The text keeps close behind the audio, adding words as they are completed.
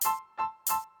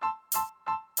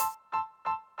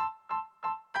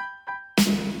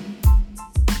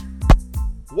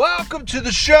Welcome to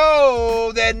the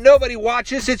show that nobody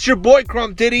watches. It's your boy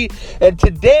Crumb Diddy, and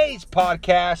today's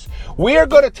podcast, we are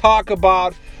going to talk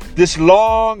about this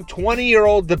long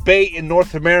 20-year-old debate in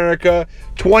North America,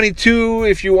 22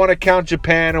 if you want to count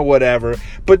Japan or whatever.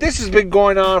 But this has been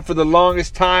going on for the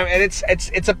longest time, and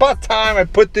it's about time I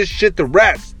put this shit to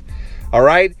rest. All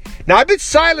right? Now, I've been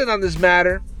silent on this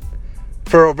matter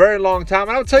for a very long time,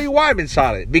 and I'll tell you why I've been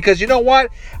silent. Because you know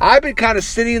what? I've been kind of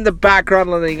sitting in the background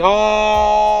letting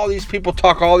all these people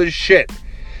talk all this shit.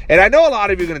 And I know a lot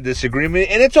of you are going to disagree with me,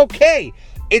 and it's okay.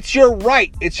 It's your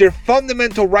right. It's your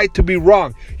fundamental right to be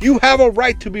wrong. You have a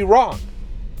right to be wrong.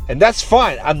 And that's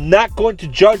fine. I'm not going to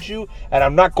judge you, and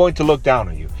I'm not going to look down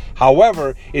on you.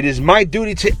 However, it is my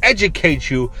duty to educate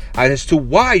you as to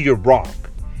why you're wrong.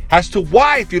 As to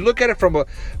why, if you look at it from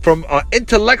an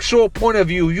intellectual point of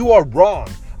view, you are wrong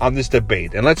on this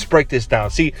debate. And let's break this down.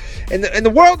 See, in the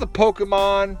world of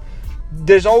Pokemon,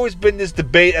 there's always been this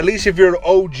debate, at least if you're an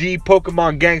OG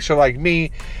Pokemon gangster like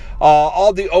me.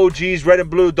 All the OGs, Red and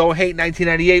Blue, Don't Hate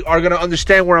 1998, are going to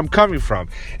understand where I'm coming from.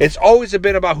 It's always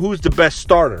been about who's the best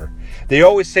starter. They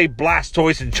always say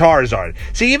Blastoise and Charizard.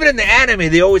 See, even in the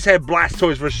anime, they always had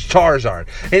Blastoise versus Charizard.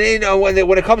 And you know, when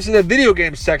it comes to the video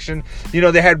game section, you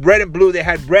know, they had Red and Blue. They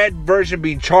had red version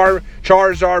being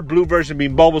Charizard, blue version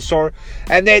being Bulbasaur.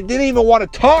 And they didn't even want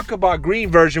to talk about green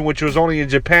version, which was only in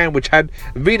Japan, which had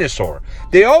Venusaur.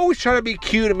 They always try to be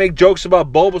cute and make jokes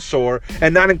about Bulbasaur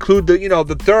and not include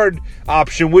the third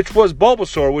option, which was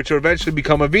Bulbasaur, which would eventually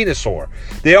become a Venusaur.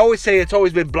 They always say it's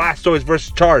always been Blastoise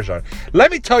versus Charizard. Let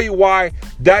me tell you why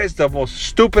that is the most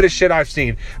stupidest shit I've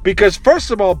seen. Because first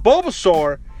of all,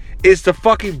 Bulbasaur is the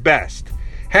fucking best,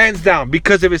 hands down,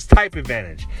 because of his type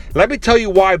advantage. Let me tell you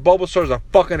why Bulbasaur is a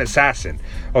fucking assassin.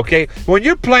 Okay, when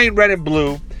you're playing Red and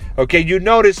Blue, okay, you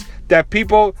notice that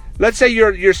people. Let's say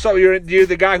you're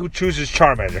the guy who chooses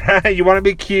Charmander. You want to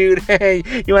be cute. Hey,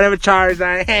 you want to have a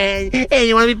Charizard. Hey,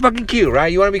 you want to be fucking cute,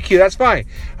 right? You want to be cute. That's fine.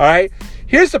 All right.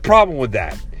 Here's the problem with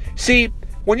that. See,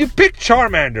 when you pick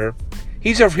Charmander,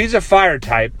 he's a fire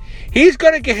type. He's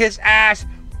gonna get his ass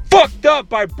fucked up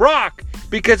by Brock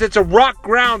because it's a rock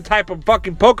ground type of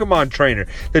fucking Pokemon trainer.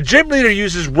 The gym leader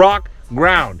uses rock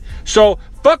ground. So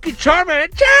fucking Charmander,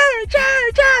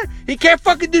 he can't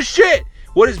fucking do shit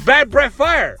with his bad breath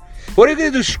fire. What are you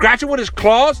going to do, scratch him with his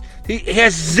claws? He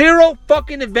has zero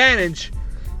fucking advantage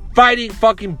fighting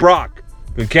fucking Brock,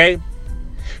 okay?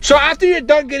 So after you're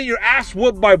done getting your ass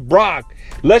whooped by Brock,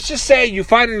 let's just say you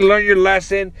finally learned your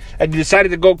lesson and you decided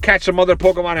to go catch some other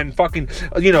Pokemon and fucking,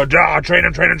 train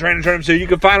him so you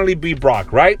can finally beat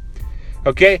Brock, right?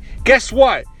 Okay? Guess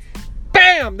what?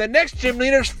 Bam! The next gym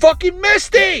leader is fucking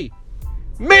Misty!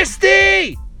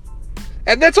 Misty!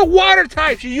 And that's a water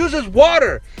type. She uses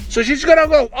water. So she's going to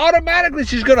go automatically.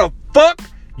 She's going to fuck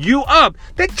you up.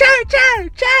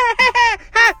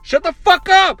 Shut the fuck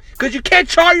up. Because you can't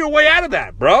char your way out of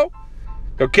that, bro.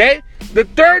 Okay? The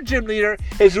third gym leader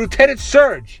is Lieutenant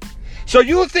Surge. So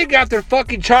you think after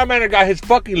fucking Charmander got his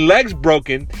fucking legs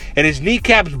broken and his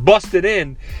kneecaps busted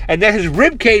in and then his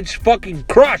ribcage fucking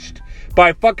crushed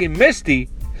by fucking Misty,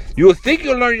 you'll think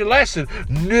you'll learn your lesson.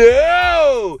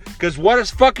 No! Because what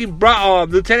is fucking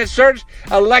Lieutenant Surge?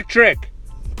 Electric.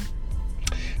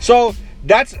 So,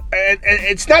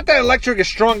 it's not that electric is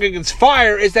strong against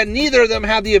fire, it's that neither of them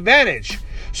have the advantage.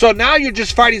 So now you're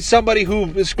just fighting somebody who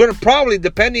is going to probably,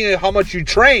 depending on how much you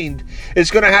trained, is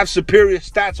going to have superior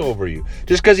stats over you.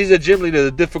 Just because he's a gym leader,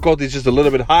 the difficulty is just a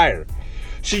little bit higher.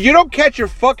 So you don't catch your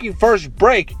fucking first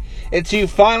break until you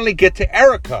finally get to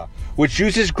Erica, which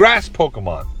uses grass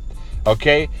Pokemon.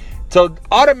 Okay? So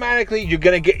automatically you're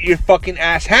going to get your fucking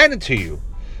ass handed to you.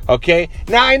 Okay?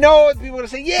 Now I know people are going to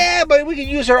say, yeah, but we can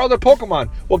use our other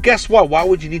Pokemon. Well, guess what? Why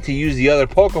would you need to use the other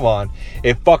Pokemon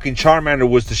if fucking Charmander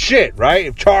was the shit, right?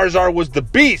 If Charizard was the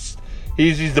beast.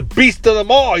 He's the beast of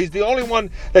them all. He's the only one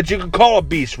that you can call a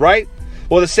beast, right?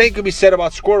 Well, the same could be said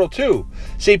about Squirtle, too.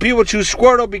 See, people choose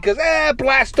Squirtle because,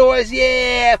 Blastoise,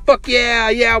 yeah, fuck yeah,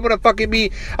 I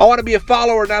want to be a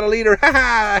follower, not a leader.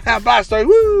 Ha ha, Blastoise,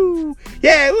 woo,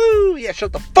 yeah,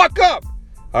 shut the fuck up,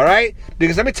 all right?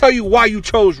 Because let me tell you why you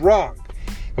chose wrong,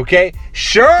 okay?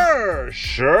 Sure,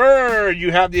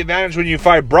 you have the advantage when you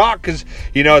fight Brock because,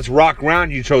 it's rock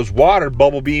ground, you chose water,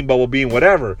 bubble beam,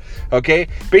 whatever, okay?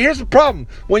 But here's the problem.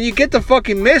 When you get to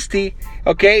fucking Misty,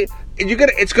 okay,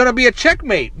 it's gonna be a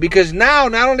checkmate because now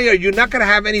not only are you not gonna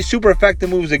have any super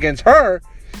effective moves against her,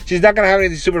 she's not gonna have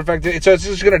any super effective. So it's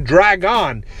just gonna drag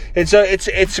on, and so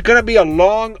it's gonna be a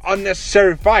long,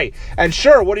 unnecessary fight. And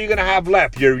sure, what are you gonna have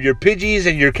left? Your Pidgeys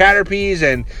and your Caterpies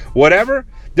and whatever.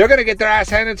 They're gonna get their ass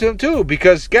handed to them too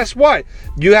because guess what?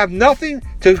 You have nothing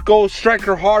to go strike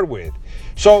her hard with.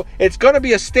 So it's going to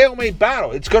be a stalemate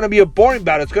battle. It's going to be a boring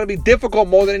battle. It's going to be difficult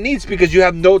more than it needs because you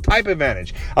have no type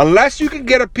advantage. Unless you can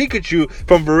get a Pikachu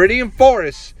from Viridian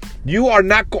Forest, you are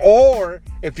not, or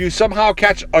if you somehow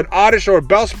catch an Oddish or a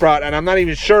Bellsprout, and I'm not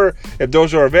even sure if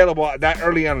those are available that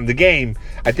early on in the game.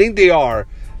 I think they are.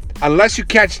 Unless you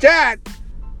catch that,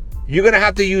 you're going to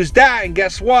have to use that, and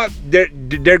guess what?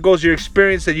 There goes your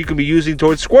experience that you can be using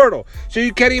towards Squirtle. So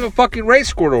you can't even fucking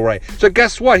race Squirtle right. So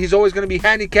guess what? He's always going to be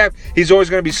handicapped. He's always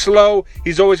going to be slow.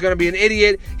 He's always going to be an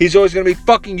idiot. He's always going to be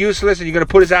fucking useless, and you're going to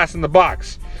put his ass in the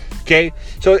box. Okay?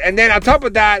 So, and then on top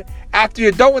of that, after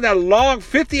you're done with that long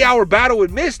 50-hour battle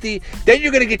with Misty, then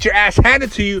you're going to get your ass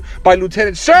handed to you by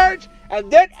Lieutenant Surge, and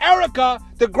then Erica,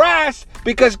 the grass,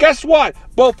 because guess what?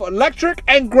 Both electric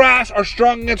and grass are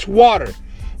strong against water.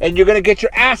 And you're going to get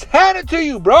your ass handed to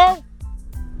you, bro.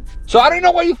 So I don't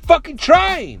know why you fucking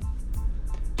trying.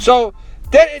 So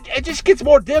then it just gets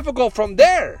more difficult from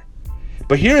there.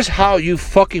 But here's how you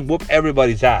fucking whoop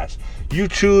everybody's ass. You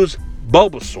choose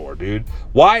Bulbasaur, dude.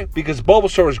 Why? Because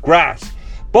Bulbasaur is grass.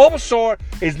 Bulbasaur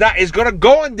is going to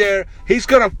go in there. He's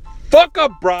going to fuck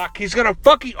up Brock. He's gonna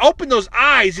fucking open those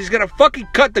eyes. He's gonna fucking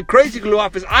cut the crazy glue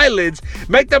off his eyelids,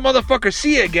 make that motherfucker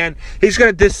see again. He's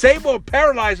gonna disable and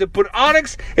paralyze and put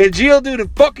Onyx and Geodude in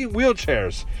fucking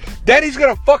wheelchairs. Then he's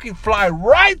gonna fucking fly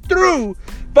right through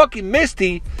fucking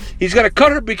Misty. He's gonna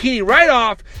cut her bikini right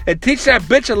off and teach that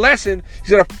bitch a lesson.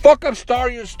 He's gonna fuck up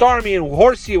Staryu and Starmie and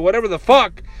Horsey or whatever the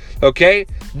fuck. Okay?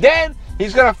 Then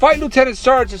he's going to fight Lieutenant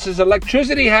Surge since his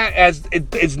electricity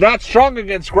it's not strong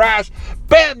against grass.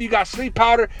 Bam, you got sleep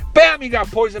powder. Bam, you got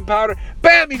poison powder.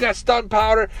 Bam, you got stun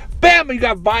powder. Bam, you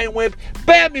got vine whip.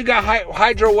 Bam, you got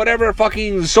hydro, whatever,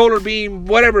 fucking solar beam,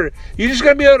 whatever. You're just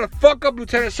going to be able to fuck up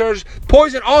Lieutenant Surge,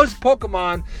 poison all his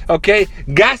Pokemon, okay?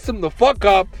 Gas them the fuck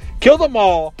up, kill them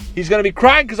all. He's going to be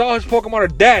crying because all his Pokemon are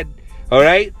dead, all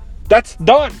right? That's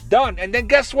done. And then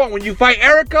guess what? When you fight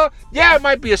Erica, yeah, it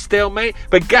might be a stalemate,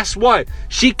 but guess what?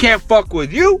 She can't fuck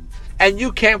with you, and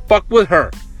you can't fuck with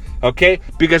her. Okay?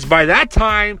 Because by that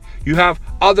time, you have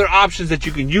other options that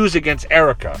you can use against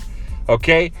Erica.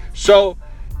 Okay? So,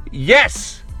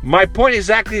 yes, my point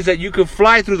exactly is that you can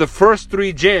fly through the first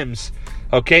 3 gyms,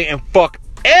 okay, and fuck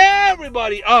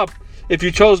everybody up if you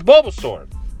chose Bulbasaur.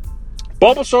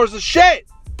 Bulbasaur's the shit.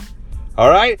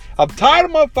 Alright? I'm tired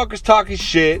of motherfuckers talking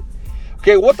shit.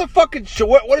 Okay, what is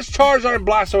Charizard and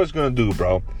Blastoise gonna do,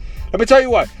 bro? Let me tell you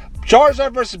what.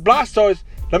 Charizard versus Blastoise,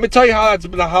 let me tell you how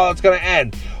it's gonna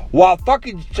end. While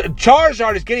fucking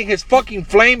Charizard is getting his fucking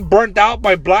flame burnt out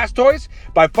by Blastoise,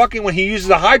 by fucking when he uses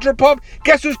a Hydro Pump,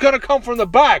 guess who's gonna come from the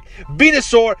back?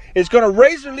 Venusaur is gonna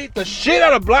razor leaf the shit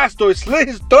out of Blastoise, slit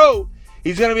his throat.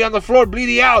 He's going to be on the floor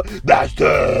bleeding out.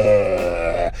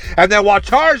 Blaster! And then while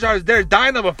Charizard is there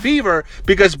dying of a fever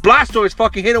because Blastoise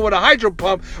fucking hit him with a Hydro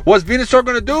Pump, what's Venusaur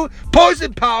going to do?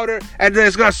 Poison Powder. And then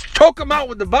it's going to choke him out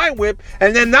with the Vine Whip.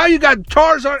 And then now you got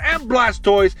Charizard and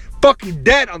Blastoise fucking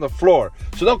dead on the floor.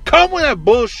 So don't come with that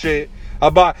bullshit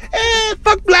about,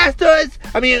 fuck Blastoise.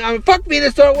 I mean, fuck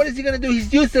Venusaur. What is he going to do?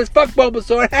 He's useless. Fuck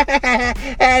Bulbasaur.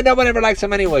 And no one ever likes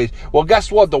him anyways. Well,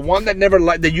 guess what? The one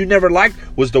that you never liked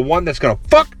was the one that's going to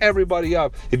fuck everybody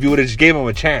up if you would have just gave him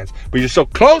a chance. But you're so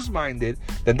close-minded,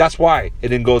 then that's why it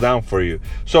didn't go down for you.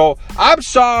 So, I'm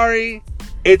sorry.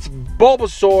 It's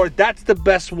Bulbasaur. That's the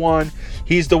best one.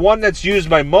 He's the one that's used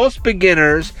by most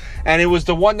beginners, and it was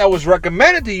the one that was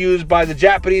recommended to use by the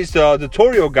Japanese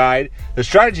tutorial guide, the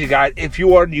strategy guide, if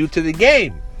you are new to the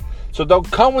game. So don't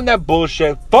come with that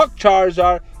bullshit. Fuck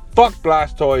Charizard. Fuck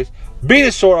Blastoise.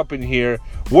 Venusaur up in here.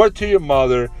 Word to your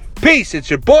mother. Peace.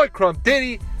 It's your boy Crump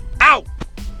Diddy.